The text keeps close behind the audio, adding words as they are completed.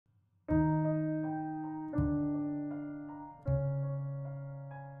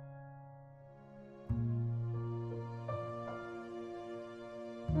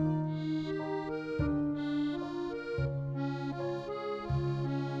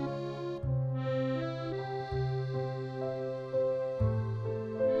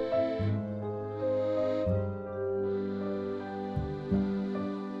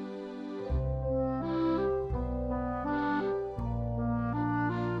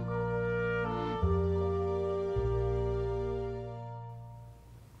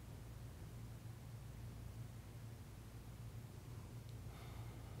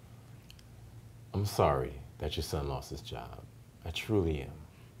I'm sorry that your son lost his job. I truly am.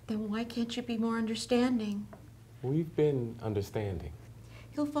 Then why can't you be more understanding? We've been understanding.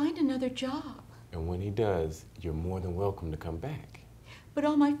 He'll find another job. And when he does, you're more than welcome to come back. But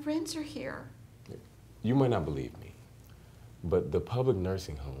all my friends are here. You might not believe me, but the public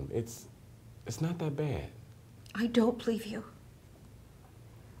nursing home, it's not that bad. I don't believe you.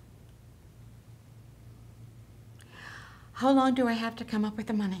 How long do I have to come up with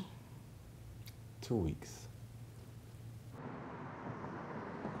the money? 2 weeks.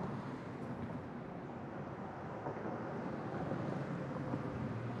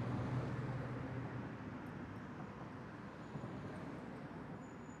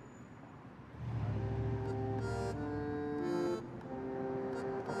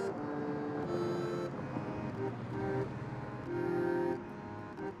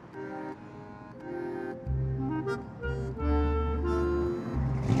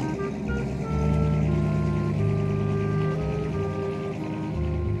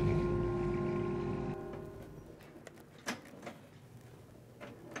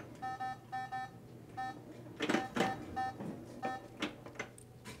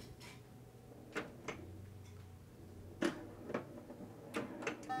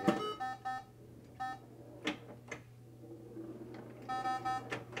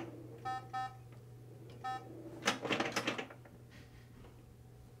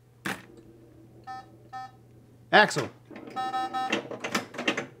 Axel.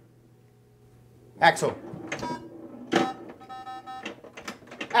 Axel.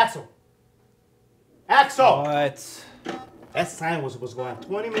 Axel. Axel! What? That sign was supposed to go on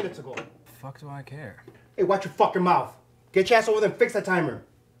 20 minutes ago. The fuck do I care? Hey, watch your fucking mouth. Get your ass over there and fix that timer.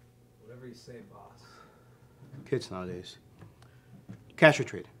 Whatever you say, boss. Kids nowadays. Cash or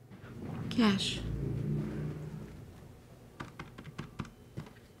trade? Cash.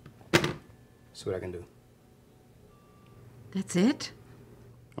 See what I can do. That's it?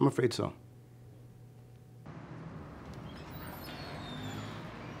 I'm afraid so.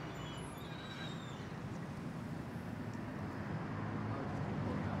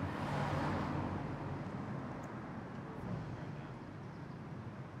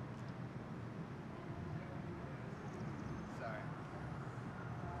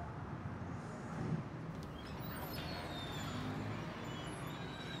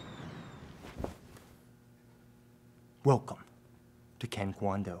 Welcome to Ken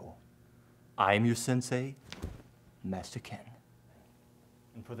Kwon-Do. I am your sensei, Master Ken.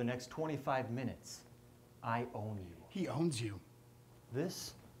 And for the next 25 minutes, I own you. He owns you.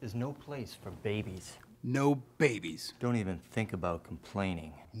 This is no place for babies. No babies. Don't even think about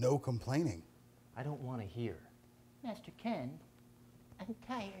complaining. No complaining. I don't want to hear. Master Ken, I'm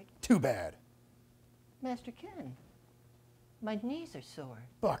tired. Too bad. Master Ken, my knees are sore.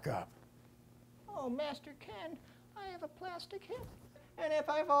 Buck up. Oh, Master Ken, I have a plastic hip, and if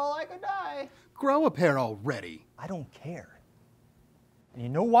I fall, I could die. Grow a pair already. I don't care. And you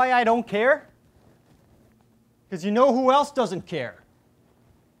know why I don't care? Because you know who else doesn't care?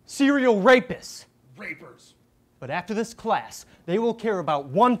 Serial rapists. Rapers. But after this class, they will care about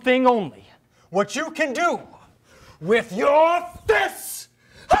one thing only. What you can do with your fists!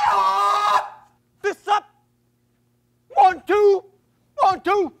 Ah! Fists up! 1, 2, 1,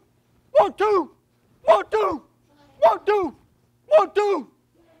 2, 1, 2, 1, 2, 1, 2, 1, 2,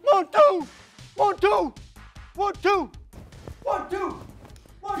 1, 2, 1, 2, 1, 2, 1, 2,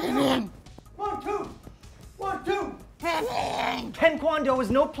 1, 2, 1, 2, 1, 2. Ken Kwon-Do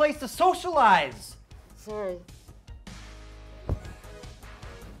is no place to socialize. Sorry.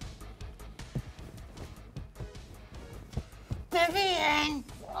 Vivian!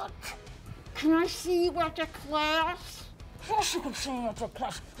 What? Can I see you at the class? Of course you can see me at the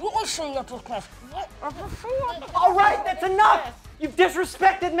class. Let me see you at the class. All right, that's enough! You've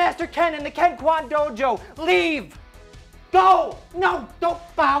disrespected Master Ken and the Ken Kwon Dojo. Leave! Go! No, don't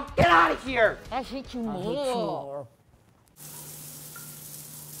bow. Get out of here! I hate you more.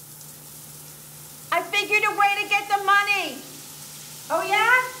 I figured a way to get the money. Oh,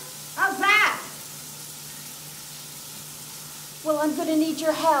 yeah? How's that? Well, I'm gonna need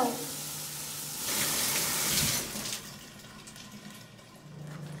your help.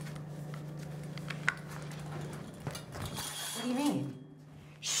 What do you mean?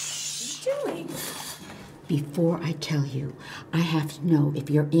 Shh. What are you doing? Before I tell you, I have to know if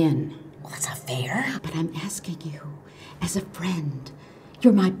you're in. Well, that's not fair. But I'm asking you, as a friend.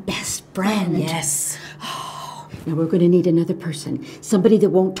 You're my best friend. Yes. Oh, now we're gonna need another person. Somebody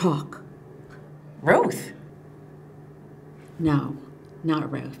that won't talk. Ruth. No,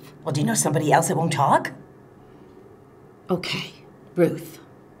 not Ruth. Well, do you know somebody else that won't talk? Okay, Ruth.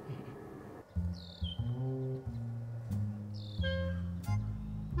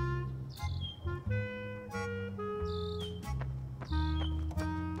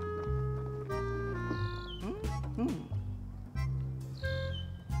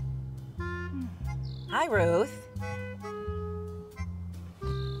 Hi, Ruth.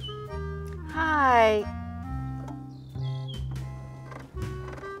 Hi.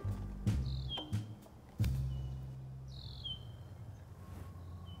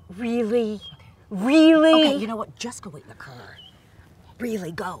 Really? Really? Okay, you know what? Just go wait in the car.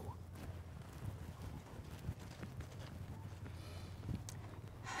 Really, go.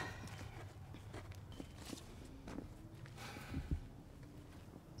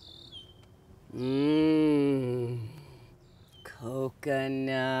 Mmm.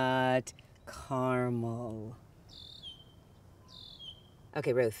 Coconut caramel.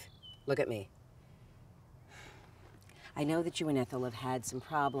 Okay, Ruth, look at me. I know that you and Ethel have had some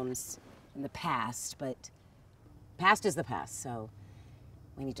problems in the past, but past is the past, so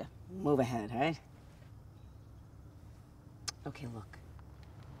we need to move ahead, right? Okay, look.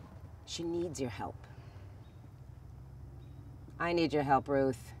 She needs your help. I need your help,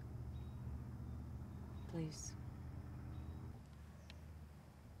 Ruth. Please.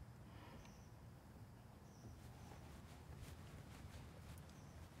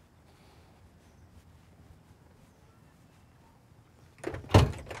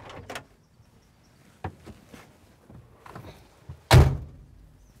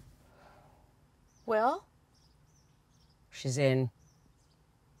 Well? She's in.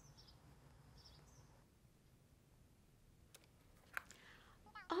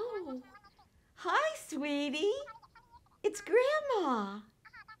 Oh. Hi, sweetie. It's Grandma.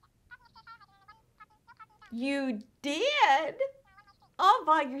 You did? All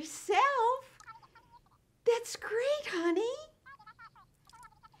by yourself? That's great, honey.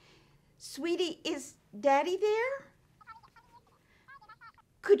 Sweetie, is Daddy there?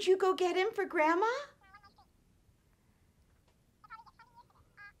 Could you go get him for Grandma?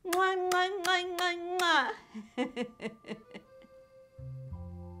 Mwah, mwah, mwah, mwah, mwah.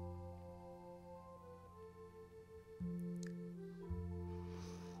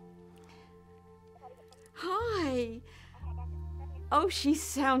 Hi. Oh, she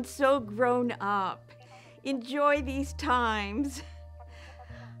sounds so grown up. Enjoy these times.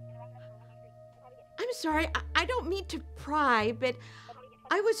 I'm sorry, I don't mean to pry, but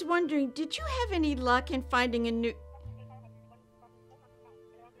I was wondering, did you have any luck in finding a new...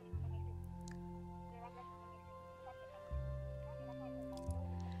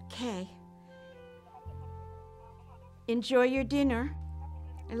 Okay. Enjoy your dinner.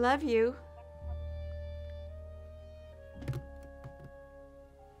 I love you.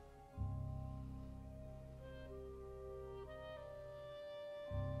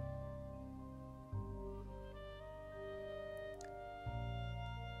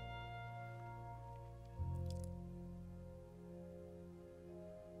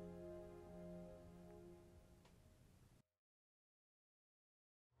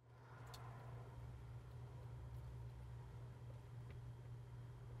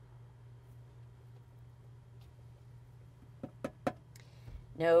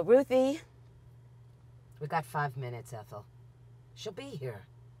 No, Ruthie. We got 5 minutes, Ethel. She'll be here.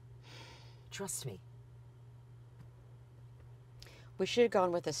 Trust me. We should have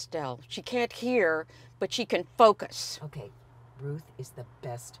gone with Estelle. She can't hear, but she can focus. Okay, Ruth is the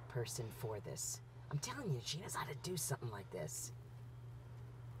best person for this. I'm telling you, she knows how to do something like this.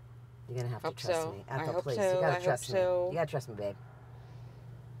 You're gonna have to trust me. I Ethel, hope please. so. You gotta I trust hope me. so. You gotta trust me, babe.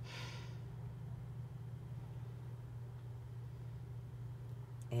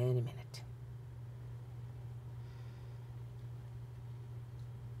 Any minute.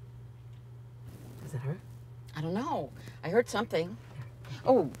 Is that her? I don't know. I heard something.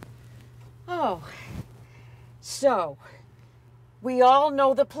 Oh. Oh. So, we all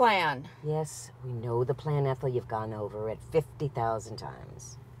know the plan. Yes, we know the plan, Ethel. You've gone over it 50,000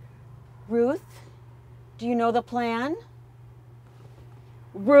 times. Ruth, do you know the plan?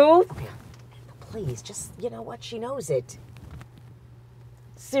 Ruth? Okay, please, just, you know what? She knows it.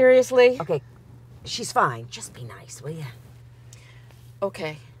 Seriously? Okay, she's fine. Just be nice, will you?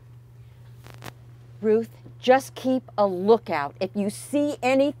 Okay. Ruth, just keep a lookout. If you see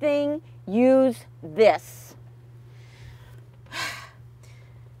anything, use this.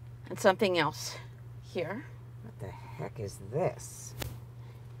 And something else. Here. What the heck is this?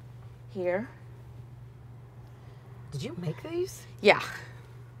 Here. Did you make these? Yeah.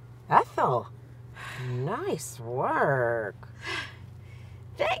 Ethel, nice work.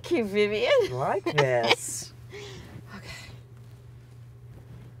 Thank you, Vivian. I like this. Okay.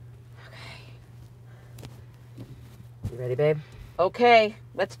 You ready, babe? Okay,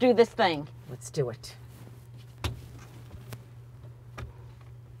 let's do this thing. Let's do it.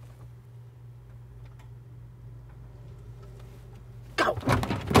 Go!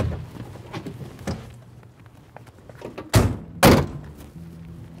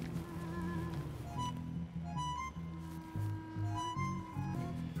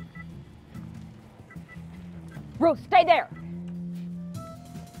 Ruth, stay there.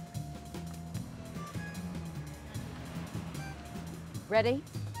 Ready?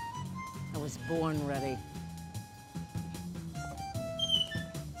 I was born ready.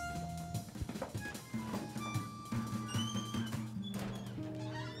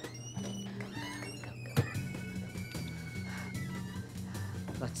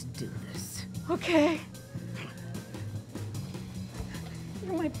 Let's do this. Okay.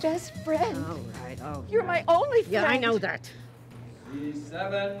 You're my best friend. All right, all You're my only friend. Yeah, I know that.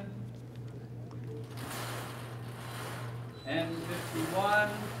 C7. N51.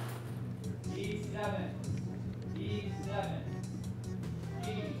 D7. D7.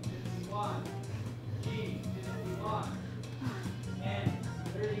 D51. G51.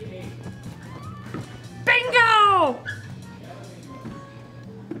 N38. Bingo!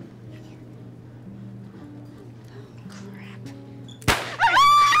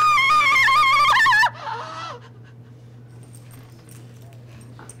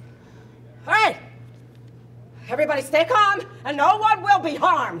 Hey! Everybody stay calm, and no one will be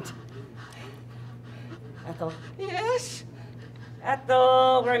harmed. Ethel. Yes?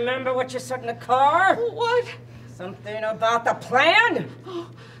 Ethel, remember what you said in the car? What? Something about the plan?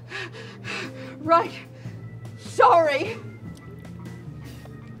 Right. Sorry.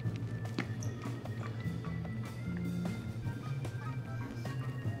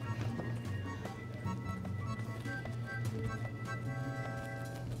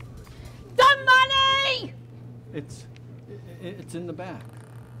 The money! It's in the back.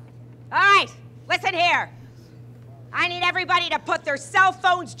 All right, listen here. I need everybody to put their cell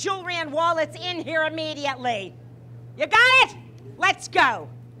phones, jewelry, and wallets in here immediately. You got it? Let's go. All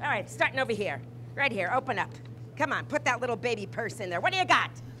right, starting over here. Right here, open up. Come on, put that little baby purse in there. What do you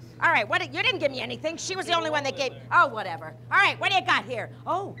got? All right, you didn't give me anything. She was the only one that gave. Oh, whatever. All right, what do you got here?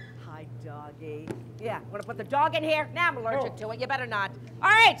 Oh, hi, doggy. Yeah, want to put the dog in here? Nah, I'm allergic to it. You better not. All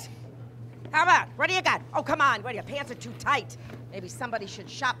right. How about? What do you got? Oh, come on. What, your pants are too tight. Maybe somebody should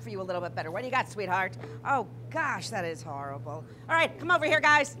shop for you a little bit better. What do you got, sweetheart? Oh, gosh, that is horrible. All right, come over here,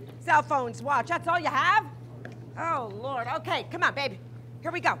 guys. Cell phones, watch. That's all you have? Oh, Lord. Okay, come on, babe.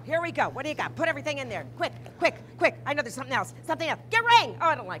 Here we go. Here we go. What do you got? Put everything in there. Quick, quick, quick. I know there's something else. Something else. Get ring. Oh,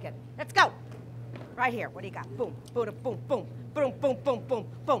 I don't like it. Let's go. Right here. What do you got? Boom, boom, boom, boom. Boom, boom, boom, boom,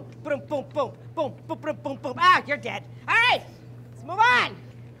 boom, boom, boom, boom, boom, boom, boom, boom, boom. Ah, you're dead. All right, let's move on.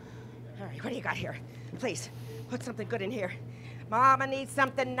 All right, what do you got here? Please, put something good in here. Mama needs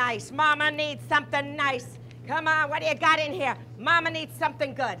something nice. Mama needs something nice. Come on, what do you got in here? Mama needs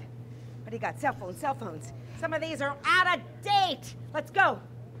something good. What do you got? Cell phones, cell phones. Some of these are out of date. Let's go.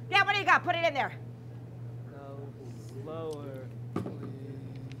 Yeah, what do you got? Put it in there. Go slower,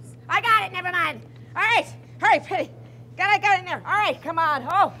 please. I got it, never mind. All right, hurry, pretty. Got it in there. All right, come on.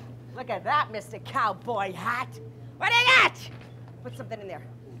 Oh, look at that, Mr. Cowboy Hat. What do you got? Put something in there.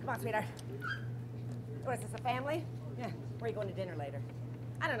 Come on, sweetheart. What is this, a family? Yeah, where are you going to dinner later?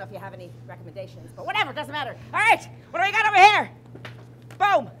 I don't know if you have any recommendations, but whatever, doesn't matter. All right, what do we got over here?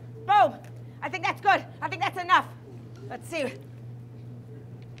 Boom, boom. I think that's good. I think that's enough. Let's see.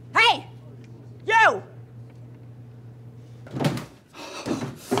 Hey, you!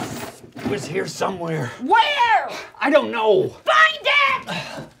 It was here somewhere. Where? I don't know. Find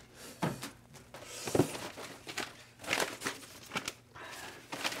it!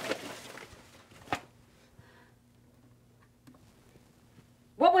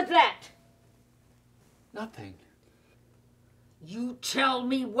 What was that? Nothing. You tell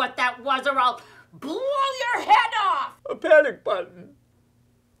me what that was or I'll blow your head off! A panic button.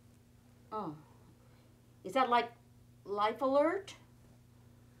 Oh. Is that like life alert?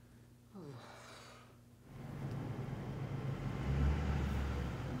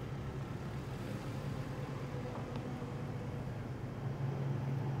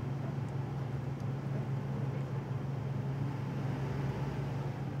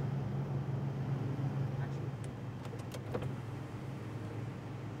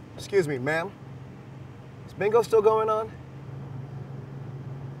 Excuse me, ma'am. Is bingo still going on?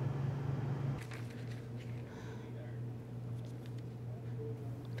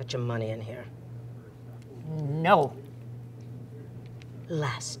 Put your money in here. No.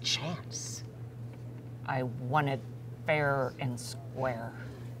 Last chance. I want it fair and square.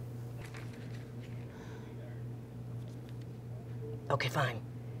 Okay, fine.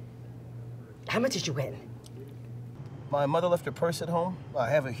 How much did you win? My mother left her purse at home. I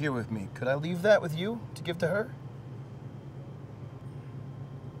have it here with me. Could I leave that with you to give to her?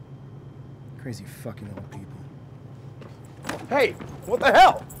 Crazy fucking old people. Hey, what the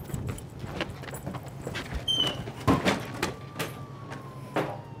hell?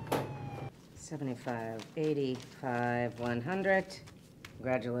 75, 85, 100.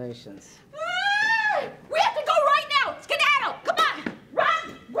 Congratulations. We have to go right now! Skedaddle! Come on!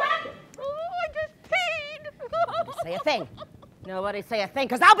 Run! Run! Oh, I just peed! Say a thing. Nobody say a thing,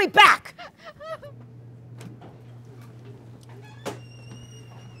 because I'll be back!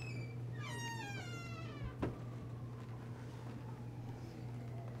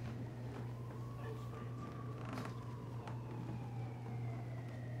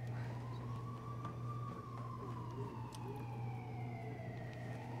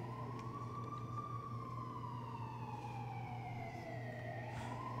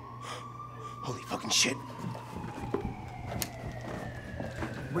 Holy fucking shit.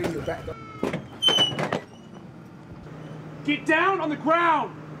 Radio back up. Get down on the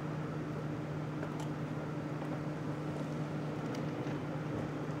ground!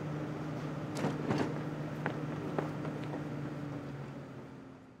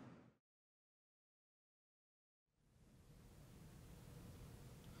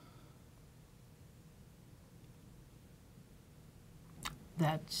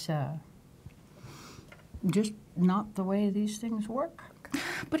 That's, just not the way these things work.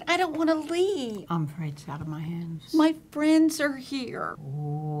 But I don't want to leave. I'm afraid it's out of my hands. My friends are here.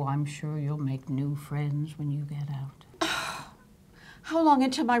 Oh, I'm sure you'll make new friends when you get out. How long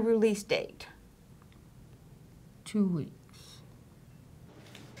until my release date? 2 weeks.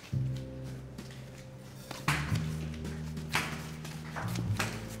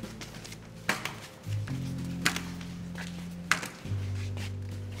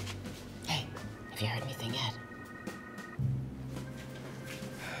 Hey, have you heard anything yet?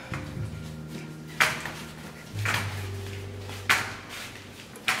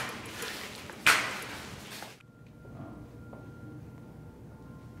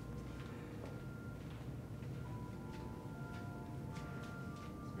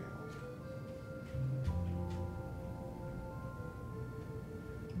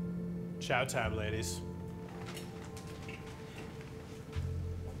 Chow tab, ladies.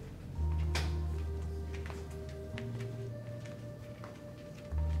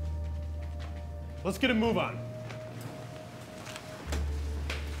 Let's get a move on.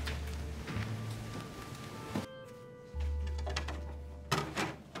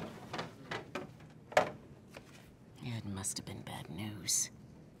 It must have been bad news.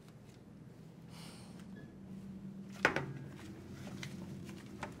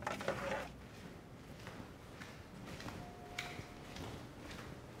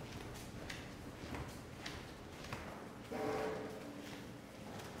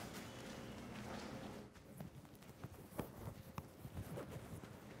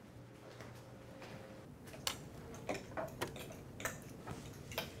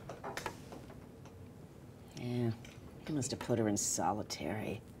 Yeah, he must have put her in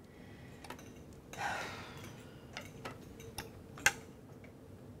solitary.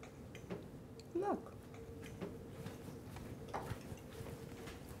 Look.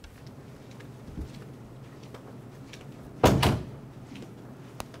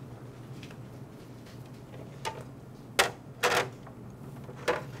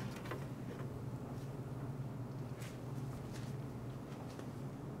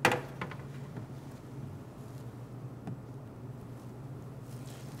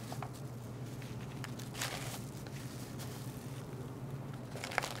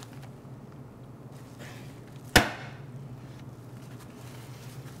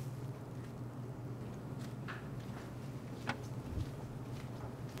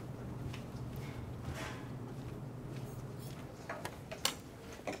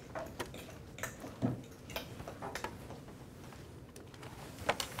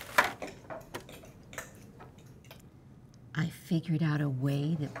 I figured out a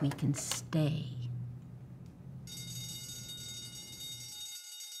way that we can stay